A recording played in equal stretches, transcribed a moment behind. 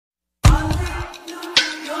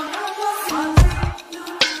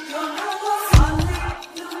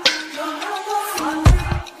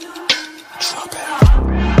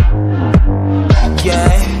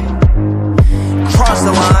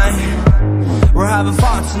having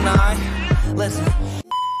fun tonight. Listen.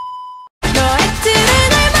 너의 틀에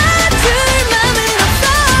날 맞출 맘은 없어.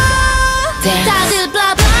 다들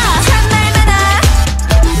blah blah 참 말 많아.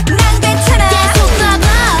 난 괜찮아. 계속 blah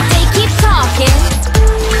blah. They keep talking.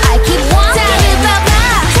 I keep walking. 다들 blah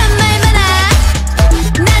blah 참 말 많아.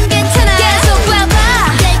 난 괜찮아. 계속 blah blah.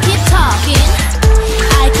 They keep talking.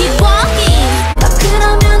 I keep walking. 너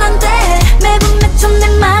그러면 안 돼. 매번 매점 내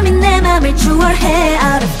맘이 내 맘을 추월해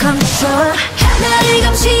out of control. 나를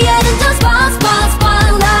감시하는 저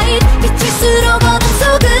spotlight 빛일수록 어둠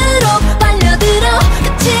속으로 빨려들어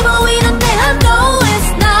끝이 보이는데 I know it's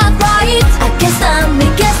not right. I can't stop me,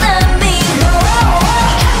 can't stop me.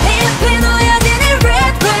 내 옆에 놓여진 이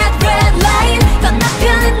red light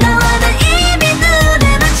건너편에 너와는 이미 눈에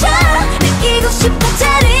맞춰 느끼고 싶은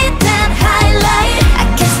짜릿한 highlight. I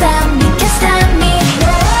can't stop me, can't stop me.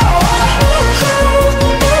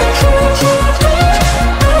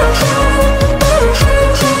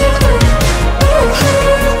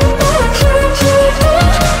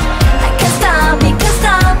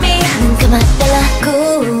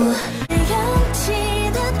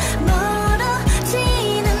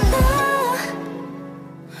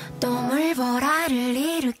 보라를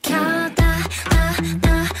일으켜다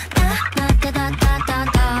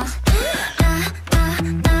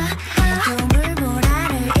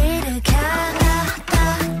동물보라를 일으켜.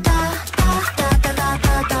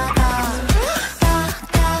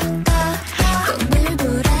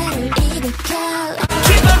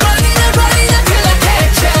 Keep on running until I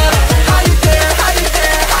catch up. How you there, how you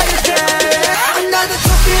there, how you there? Another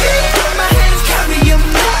trophy, my hands carry you.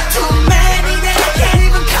 Too many that I can't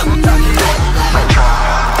even count them.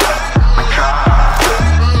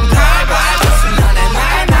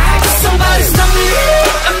 Somebody stop me,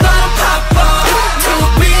 I'm not a pop-up. Two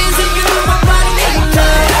beans and you know my body ain't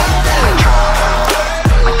done.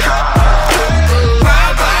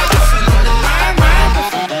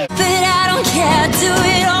 But I don't care, do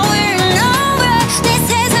it over and over. 내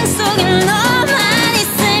세상 속에 너만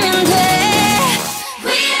있으면 돼.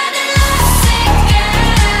 We are the lovesick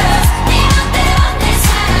girls. 네 맘대로 내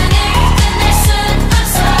사랑을 끝낼 순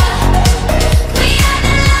없어. We are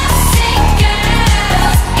the lovesick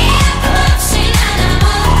girls. 이 아픔 없이 난 아무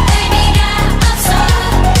의미가 없어.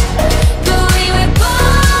 But we were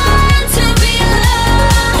born to be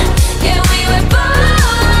alone. Yeah, we were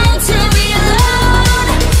born to be alone.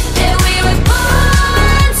 Yeah, we were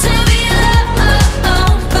born to be alone.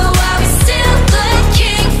 But why we still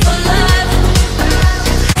looking for love?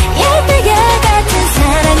 열대야 같은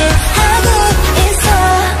사랑을 하고 있어.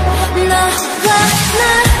 너와 나.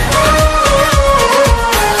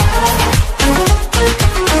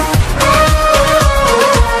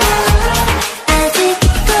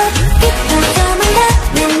 아직도 깊어서만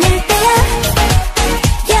가는 열대야.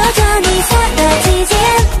 여전히 사라지지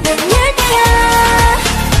않는 열대야.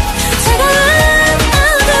 차가운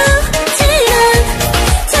어두지만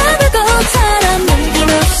작은 꽃처럼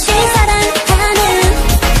남김없이 사랑하는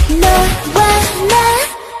너와 나.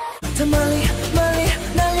 더 멀리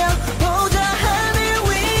날려보자 하늘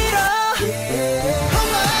위로.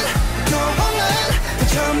 홈런 또 홈런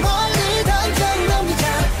저 멀리 당장 넘기자.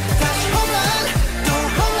 다시 홈런 또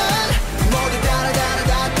홈런 모두 달아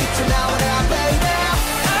뛰쳐나오라 baby.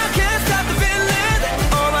 I can't stop the feeling.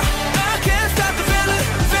 Oh my, I can't stop the feeling.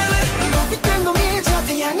 높이 뜬 공이 저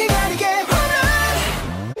태양을 가리게 홈런.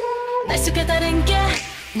 날 속여다른 게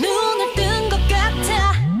눈을 뜬 것 같아.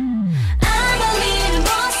 I'm a little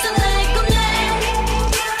monster like a man.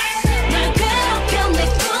 날 괴롭혀 내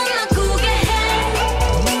꿈만 꾸게 해.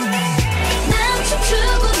 난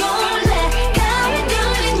춤추고 놀래 가을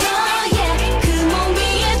눌린 너의 그 몸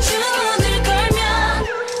위에 주문을 걸면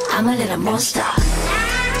I'm a little monster.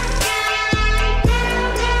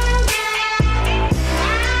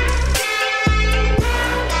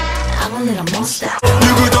 I'm a little monster.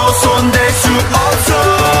 누구도 손댈 수 없어.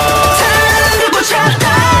 사랑을 못 찾아.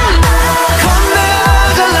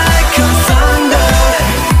 건너가 like a thunder.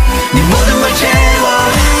 네 모든 걸 채워.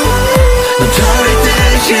 넌 저리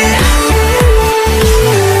뜨지.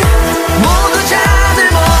 모두 자들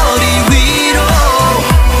머리 위로.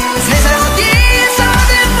 세상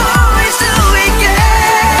어디서든 보일 수 있게.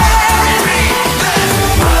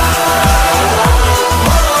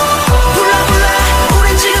 불러 우린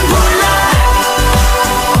지금 불러.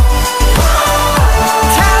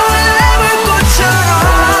 타올라볼 꽃처럼.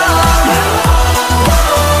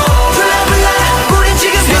 불러 우린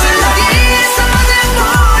지금 불러. 어디서든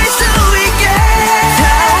보일 수 있게.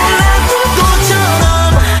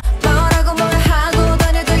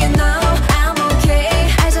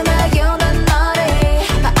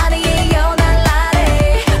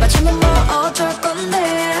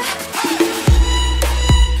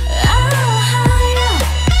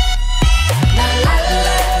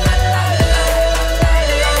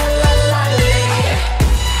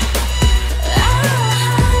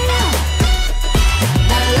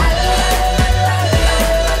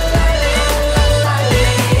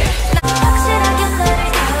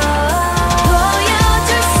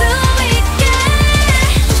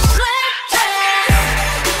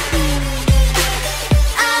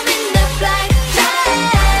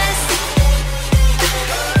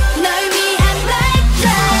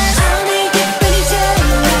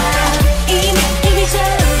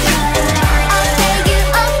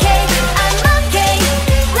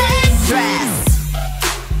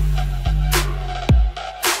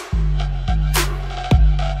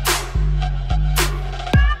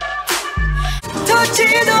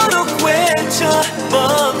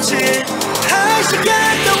 없이 할 시간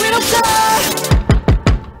따윈 없어.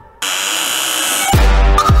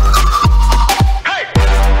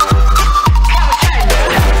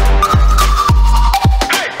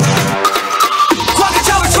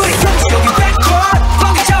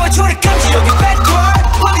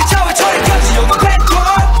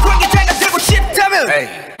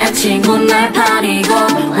 친구 날 버리고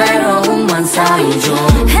외로움만 쌓이죠.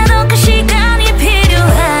 해놓고 시간이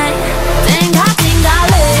필요해.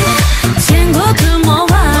 띵가띵가래 친구들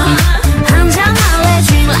모아 한잔 할래.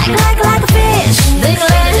 Drink like a fish.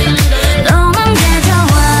 너만 게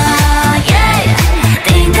좋아. Yeah.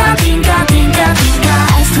 띵가띵가띵가띵가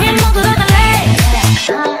아이스크림 먹으러 갈래.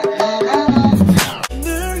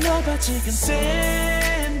 눌러봐 지금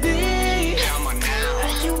샌디.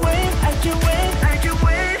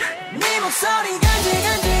 목소리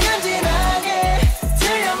간질간질간질하게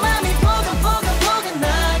들려 맘이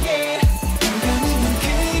포근포근포근하게 인간이면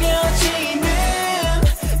그려지는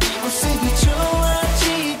이 모습이 좋아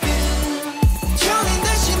지금 졸린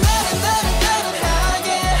듯이 나른하게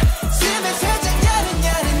숨을 살짝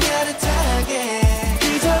야릇야릇야릇하게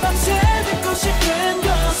그저 밤새 듣고 싶은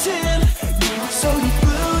것은 네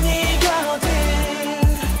목소리뿐이거든.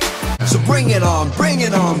 So bring it on, bring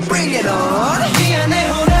it on, bring it on. 미안해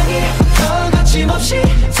호랑이 거침없이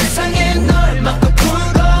세상에 널 막고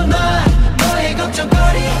풀고 너의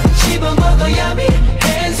걱정거리 씹어먹어야미.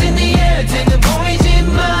 Hands in the air 등은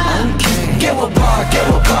보이지만 깨워봐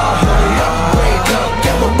깨워봐 hurry up wake up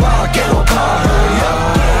깨워봐 깨워봐 hurry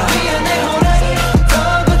up. 미안해 호랑이 더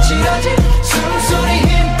거칠어진 숨소리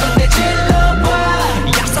힘껏 내질러봐.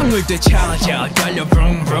 약속을 되찾아 달려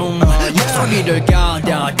vroom vroom 목소리를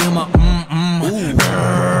가다듬어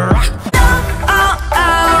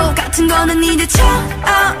같은 거는 이제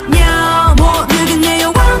처음이야.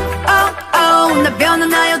 모르겠네요. 나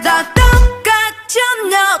변하나요? 다 똑같죠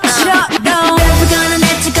너처럼. 예쁘거나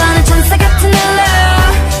내치거나 천사 같은 일러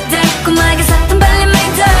달콤하게 사탕 발린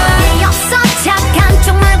멘트 없어 착한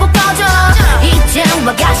척 말고 꺼져. 이제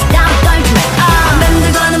와가시 땀 떨지 마.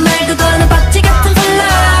 맴들거나 말거나 박쥐 같은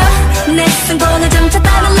컬러 내 승부는 점차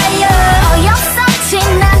다른 레이어. 어이없어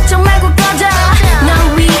친한 척 말고 꺼져.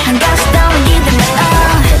 널 위한 가시 따윈 기대 마.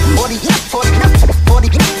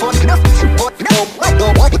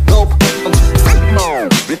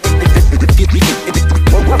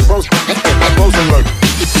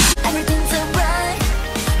 Everything's alright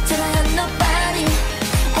till I have nobody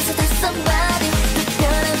else but somebody.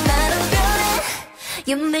 불편한 나로 변해.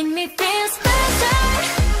 You make me feel special.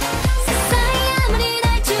 세상이 아무리 날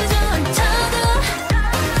주저앉혀도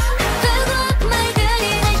그곳 말들이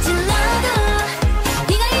날 찔러도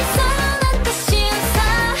네가 있어 난 다시 웃어.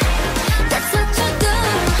 That's what you do.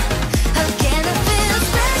 How can I feel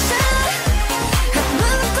special?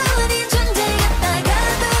 아무것도 아닌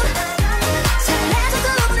존재였다가도 잘해줘도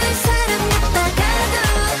내 사랑했다가도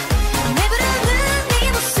내 부르는 네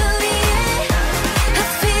목소리에 I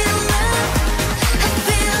feel love. I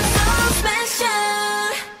feel so special.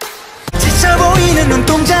 지쳐 보이는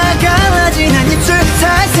눈동자가 진한 입술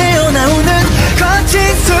살새어 나오는 거친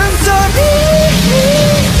숨소리.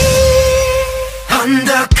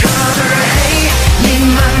 Undercover hey 네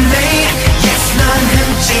맘에 Yes 넌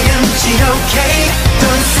흠칫 okay.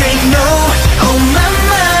 Don't say no oh my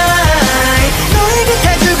mind. 너의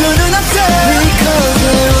곁에 누구는 없어 Because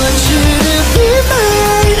I want you to be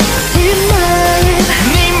mine, be mine.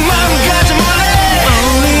 네 맘 가져볼래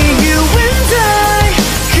Only you and I.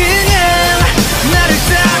 그냥 나를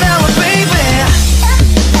따라와 baby.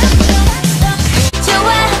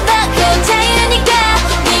 좋아한다고 자유니까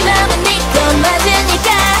네 맘은 네 건 맞으니까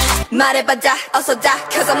말해봐 다 어서 다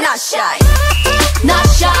Cause I'm not shy. Not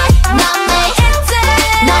shy not me.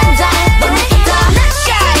 넌 잘해보니까 Not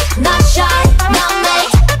shy not shy not me.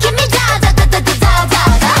 Give me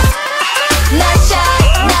다다다다다다다. Not shy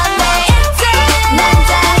not me. 넌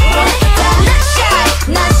잘해보니까 Not shy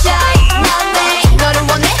not shy not me. 너를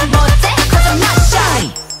원해 못해 Cause I'm not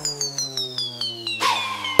shy.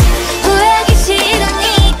 후회하기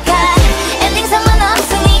싫으니까 엔딩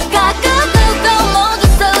상관없으니까 꾹꾹꾹 모두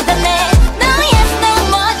쏟아내. No yes no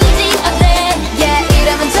뭐든지 어때. Yeah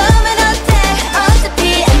이러면 처음엔 어때 어차피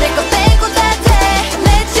안 될 것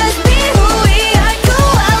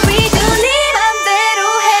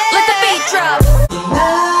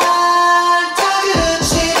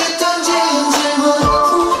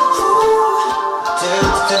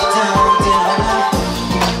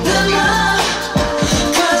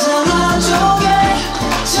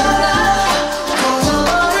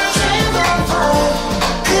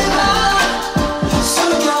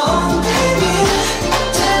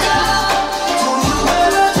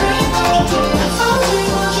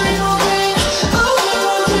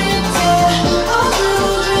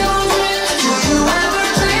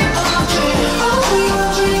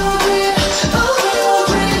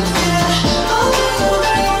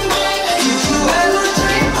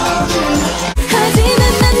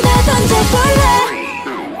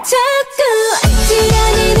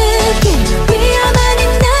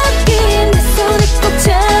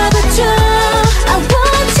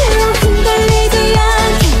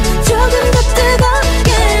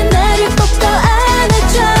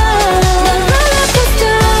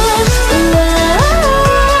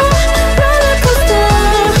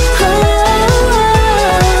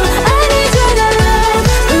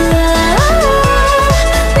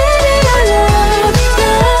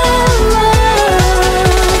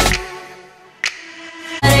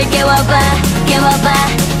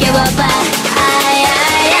깨워봐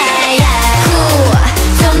아야야야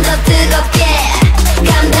좀 더 뜨겁게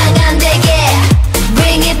감당 안 되게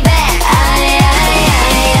Bring it back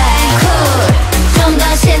아야야야 좀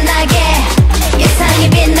더 신나게 예상이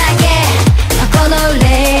빛나게 바꿔놓을래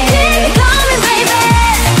Call me baby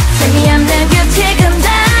재미없는 규칙은 다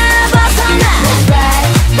벗어나 That's right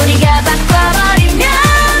우리가 바꿔버리면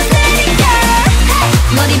되니까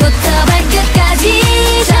머리부터 발끝까지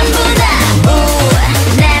전부 다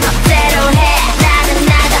내 맘대로 해 나는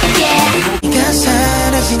나답게 네가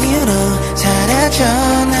사라진 이후로 사라져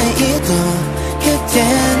나의 이도 그땐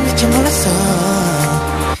미처 몰랐어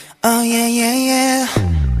Oh yeah yeah yeah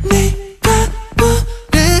네가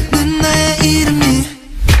부르는 나의 이름이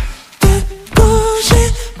듣고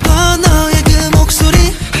싶어 너의 그 목소리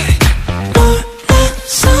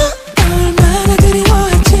몰라서 얼마나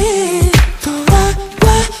그리워했지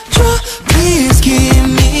돌아와줘 Please give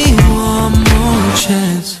me one more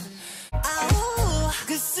chance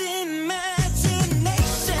Cause imagination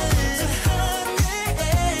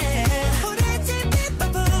우리 집이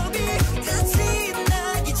바보비 끝이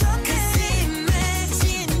나기 전에 Cause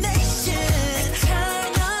imagination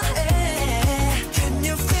찬양해 Can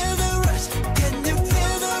you feel the rush? Can you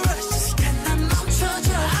feel the rush? 시간 멈춰줘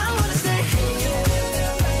I wanna stay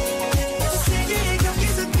세계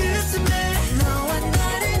여기서 끝이네 너와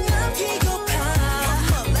나를 남기고파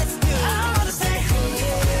Let's do it I wanna stay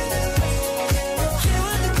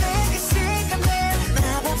키우는 내게 시간에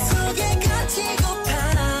마법 속에 갇히고파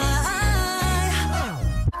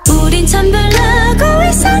우린 참 별나고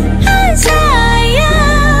이상한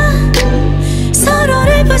사이야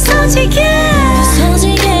서로를 부서지게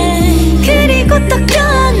그리고 또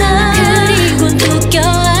껴안아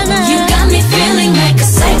You got me feeling like a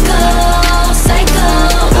psycho psycho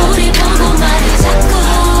우리 보고 말을 자꾸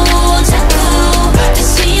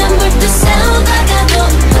다시 안 볼 듯 싸우다가도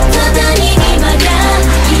붙어다니니 말야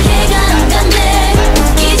이해가 안 간대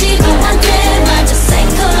웃기지도 않대 맞아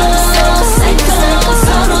psycho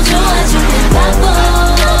서로 좋아지는 바보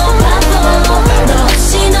너 없이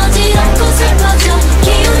어지럽고 슬퍼져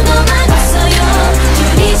기운도 많았어요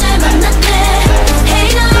둘이 잘 만났대 Hey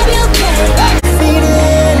now I'm okay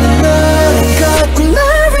Feeling 너는 거꾸로 날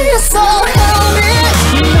위해서 Hold me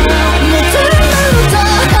내 닮아부터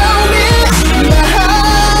Hold me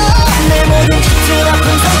내 모든 짓을 아픈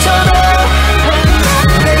상처로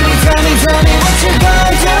Baby tell me what you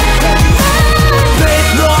gonna do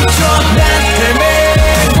Babe 멈춰 난 때문에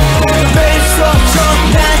Babe 멈춰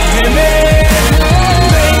난 때문에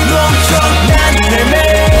Babe 멈춰 난 때문에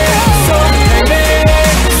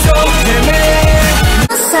So 때문에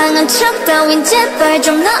상한 척 따윈 제발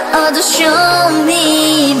좀 넣어도 Show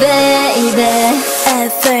me baby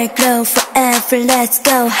Ever grow forever let's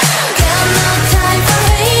go Got no time for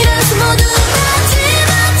haters 모두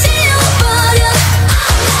다 집어버려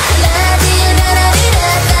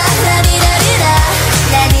라디라라리라다 라디라리라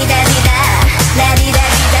라디라리라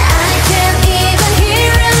라디라리라 I can't even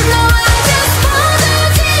hear it no I just 모두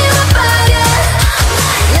집어버려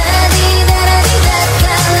라디라라리라다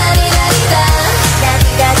라디라리라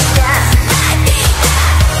라디라리라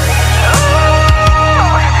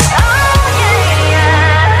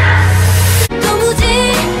도무지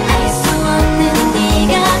알 수 없는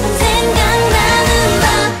네가 생각나는 밤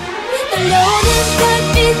떨려오는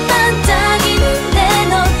별빛 반짝이는데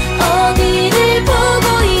넌 어디를 보고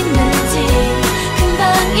있는지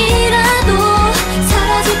금방이라도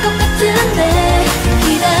사라질 것 같은데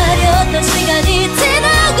기다렸던 시간이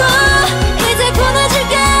지나고 이제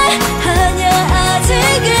끊어질게 아냐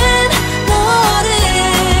아직은 너를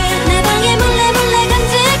내 방에 몰래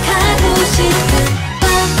간직하고 싶은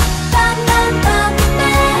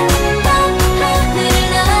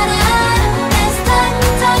하늘을 날아 It's time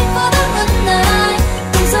for the good night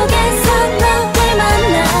꿈속에서 너를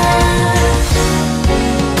만나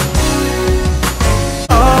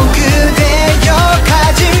그대여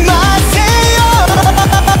가지 마세요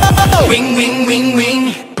Ring ring ring ring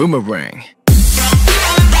Boomerang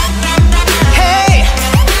Hey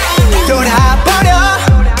돌아버려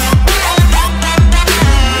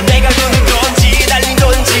내가 도는 건지 달린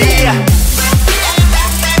건지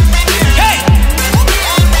Hey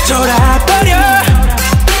돌아버려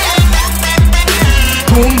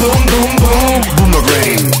Boom boom boom boom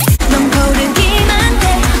Boomerang 넌 고르기만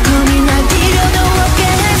해 겁이 날 필요도 없게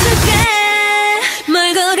해줄게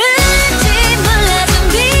뭘 고를지 몰라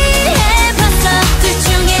준비해봤어 둘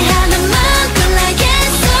중에 하나만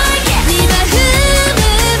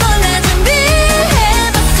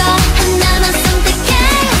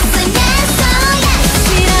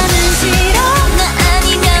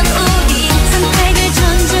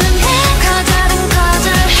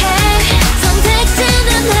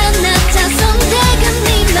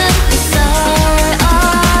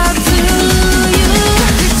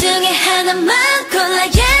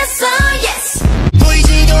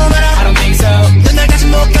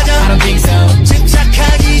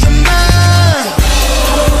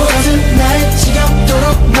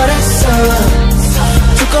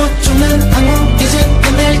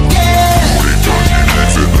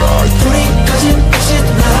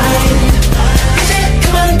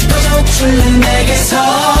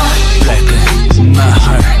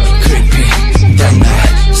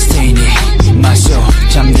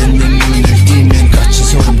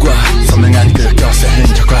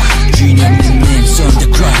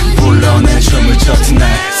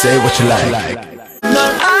Say what you like. 널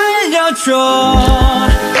알려줘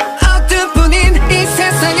어두뿐인 이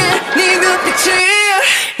세상에 네 눈빛이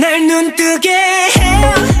날 눈뜨게 해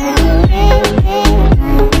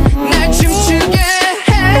날 춤추게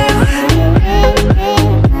해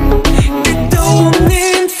끝도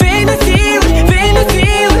없는 fantasy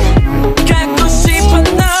갖고 싶어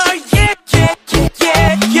널 yeah yeah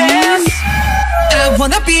yeah yes I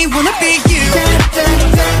wanna be you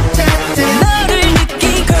너를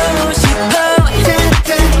느끼고 싶어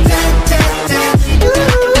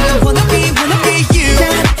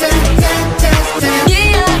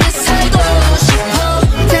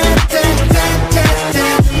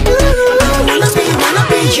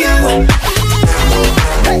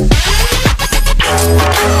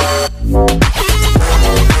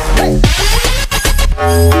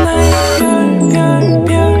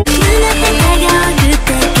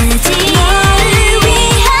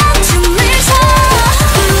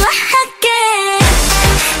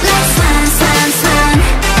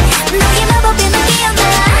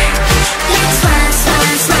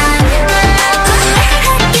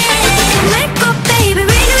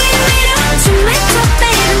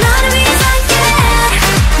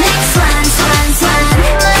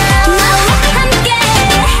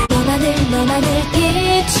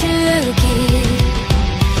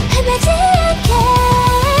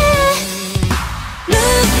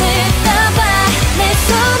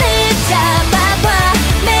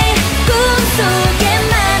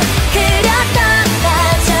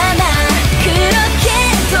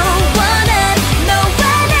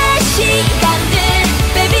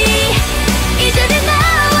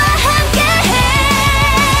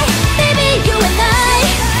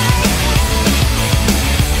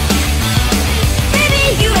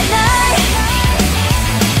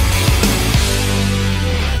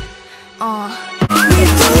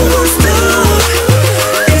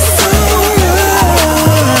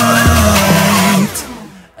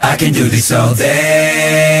I can do this all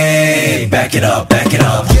day. Back it up,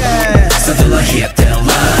 yeah. 서둘러 hit the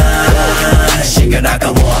line. 시간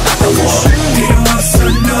아까워 필요 없어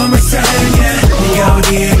놈을 사랑해 네가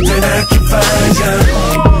어디에 있든 I can find you.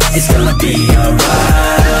 It's gonna be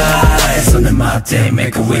alright. 손을 맞대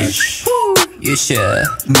make a wish. You should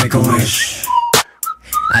make a wish.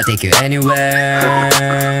 I'll take you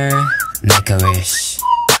anywhere. Make a wish.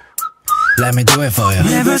 Let me do it for you.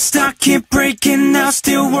 Never stop, keep breaking out,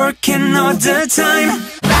 still working all the time.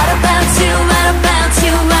 What about you, what about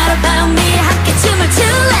you, what about me? 함께 춤을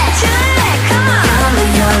출래, come on.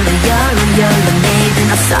 열로 내일은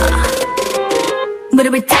없어.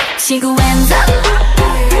 무릎을 탁 치고 hands up.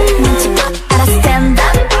 눈치껏 알아 stand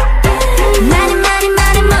up. 많이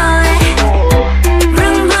뭐해.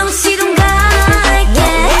 Vroom vroom 시동 걸게.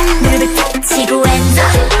 무릎을 탁 치고 hands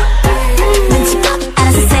up.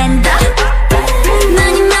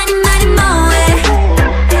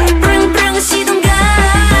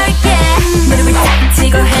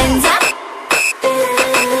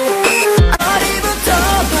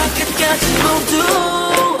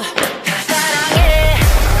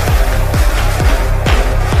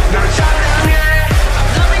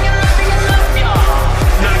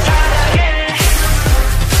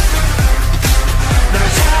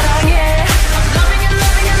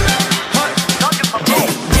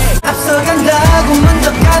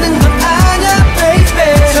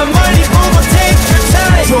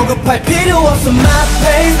 조급할 필요 없어 my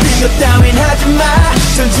pace 비교 따윈 하지마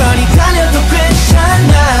천천히 달려도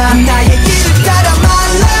괜찮아 나의 길을 따라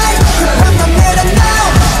my life 급한 맘 내려놔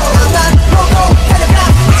너만 보고 달려가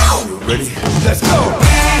Ready? Let's go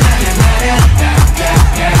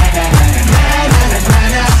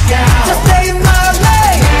Just stay in my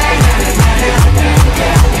lane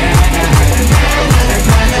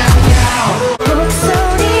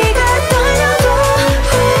목소리가 떨려도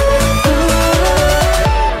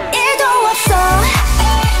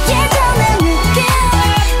예전의 느낌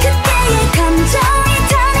그때의 감정이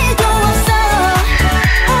다리도 없어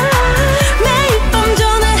매일 밤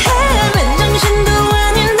전화해 맨정신도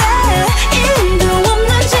아닌데 일도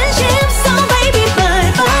없는 진심 So baby bye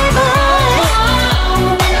bye bye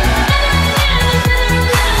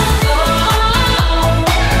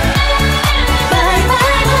Bye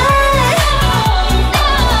bye bye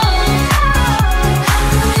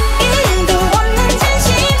일도 없는 진심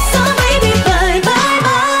So baby bye bye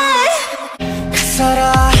bye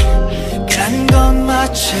살아간 건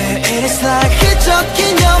마치 It is like 휘적인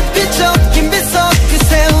연빛적인 빛속 그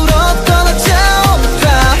새우로 떨어져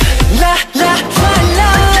La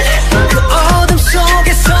twilight 그 어둠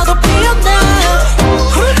속에서도 피어나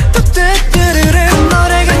뚜뚜뚜루루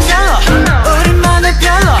노래가 져 우리만의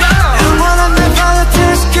별로 영원한 내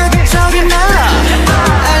politics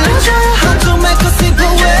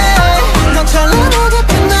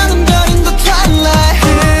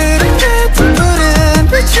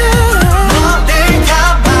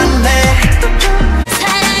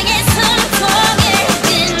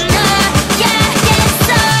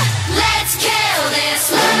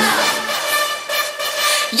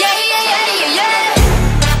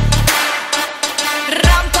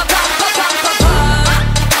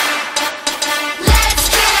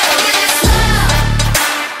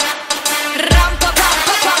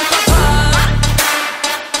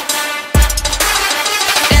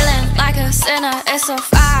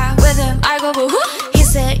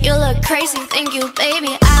You look crazy, thank you,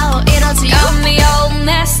 baby. I'll eat all to you. Got me all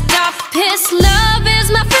messed up. His love is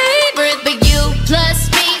my favorite, but you plus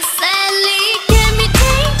me sadly can be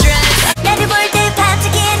dangerous. 나를 볼 때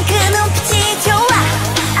반짝이는 그 눈빛이 좋아.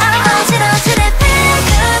 어지러지래 feel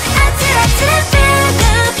good. 아찔아찔해 feel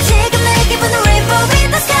good. 지금 내 기분은 rainbow in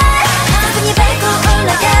the sky. 기분이 밟고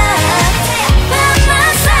올라가. By my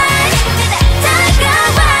side.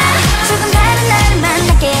 다가와. 조금 다른 나를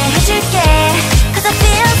만나게 해줄게. Cause I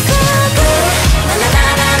feel so good.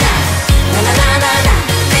 나나나나나. 나나나나나.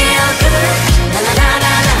 Feel good.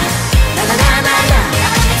 나나나나나. 나나나나나.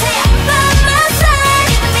 By my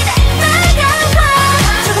side. 다가와.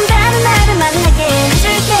 조금 다른 나를 만나게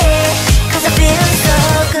해줄게. Cause I feel so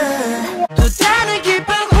good. 또 다른 기쁜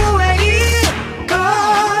후회일 걸.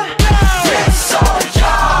 We're so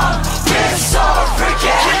young, we're so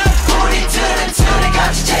freaking. 우리들은 둘이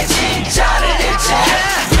같이 제 진짜를 잃지.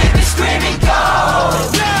 We'll be screaming go,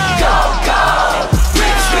 go, go.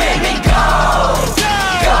 We're screaming go,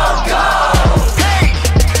 go, go.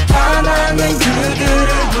 반하는 그들을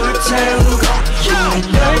불태우고 우리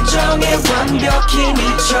열정에 완벽히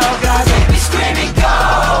미쳐가. We'll be screaming go,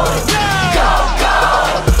 go, go.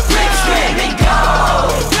 We're screaming go,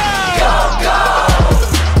 go, go.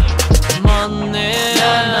 Money,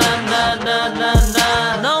 na na na na,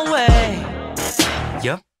 no way.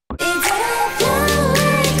 Yup.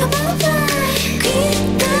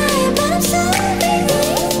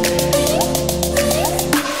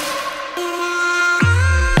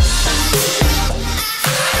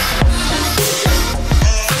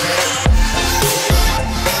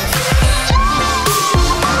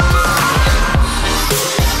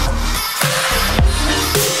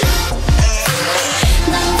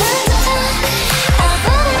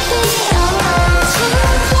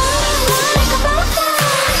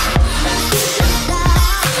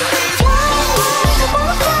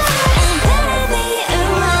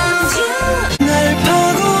 날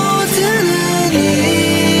파고드는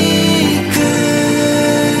이끌림.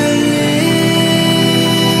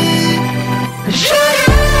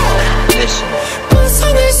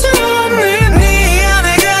 벗어날 수 없는 네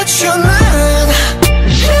안에 갇혀 난.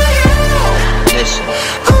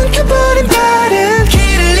 엉켜버린 발은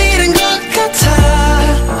길을 잃은 것 같아.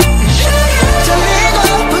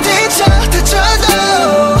 달리고 부딪혀 다쳐도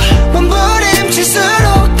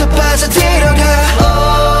몸부림칠수록 더 빠져들어가.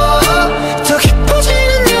 더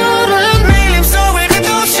깊어지는 너란 밀림 속을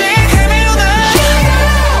가끔씩 헤매어나.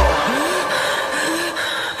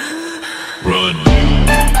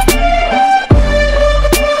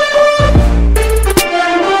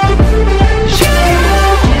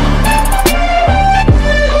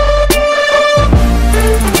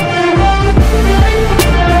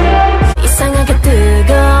 이상하게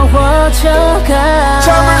뜨거워져가.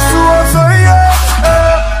 참을 수 없어요.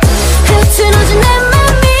 흐트러진 내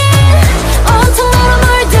맘이 온통 너로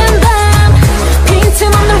물든 밤.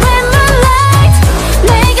 빈틈없는 red moonlight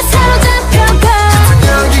내게 사로잡혀가.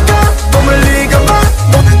 여기가 몸을 익어봐.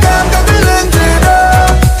 모든 감각을 흔들어.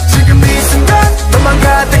 지금 이 순간 너만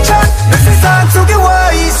가득 찬 내 세상 속에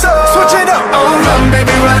와 있어. Switch it up. Oh run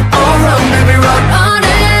baby run. Oh run baby run. Oh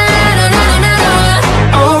na na na na na.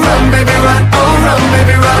 Oh run baby run. Oh run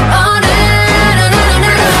baby run. Oh na na na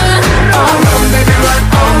na na. Oh run baby run.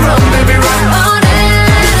 Oh run baby run. Oh na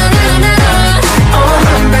na na na na. Oh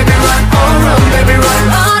run baby run. Oh run baby run.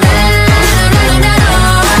 Oh na na na na na.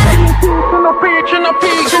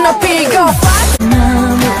 주노피고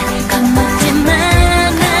너무 겁먹지만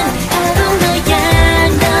난 바로 너야.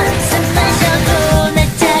 널 사라져도 내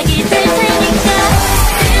짝이 될 테니까.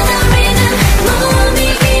 그날에는 몸이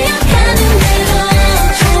기억하는 대로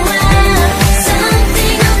좋아.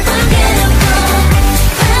 Something unforgettable.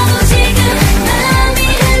 바로 지금 맘이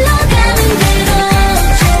흘러가는 대로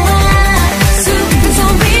좋아. 슬픈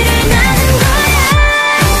소리를 나는 거야.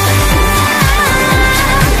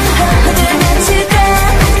 허들같이 가.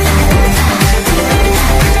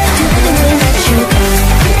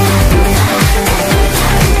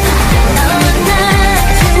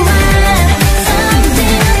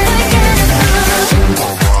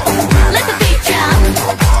 Let the beat drop.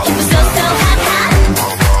 Keep it so hot, hot.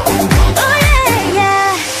 Oh yeah, yeah.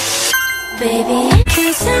 Baby,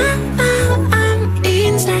 'cause I'm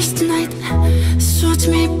in stars tonight. So to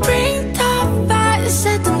me, bring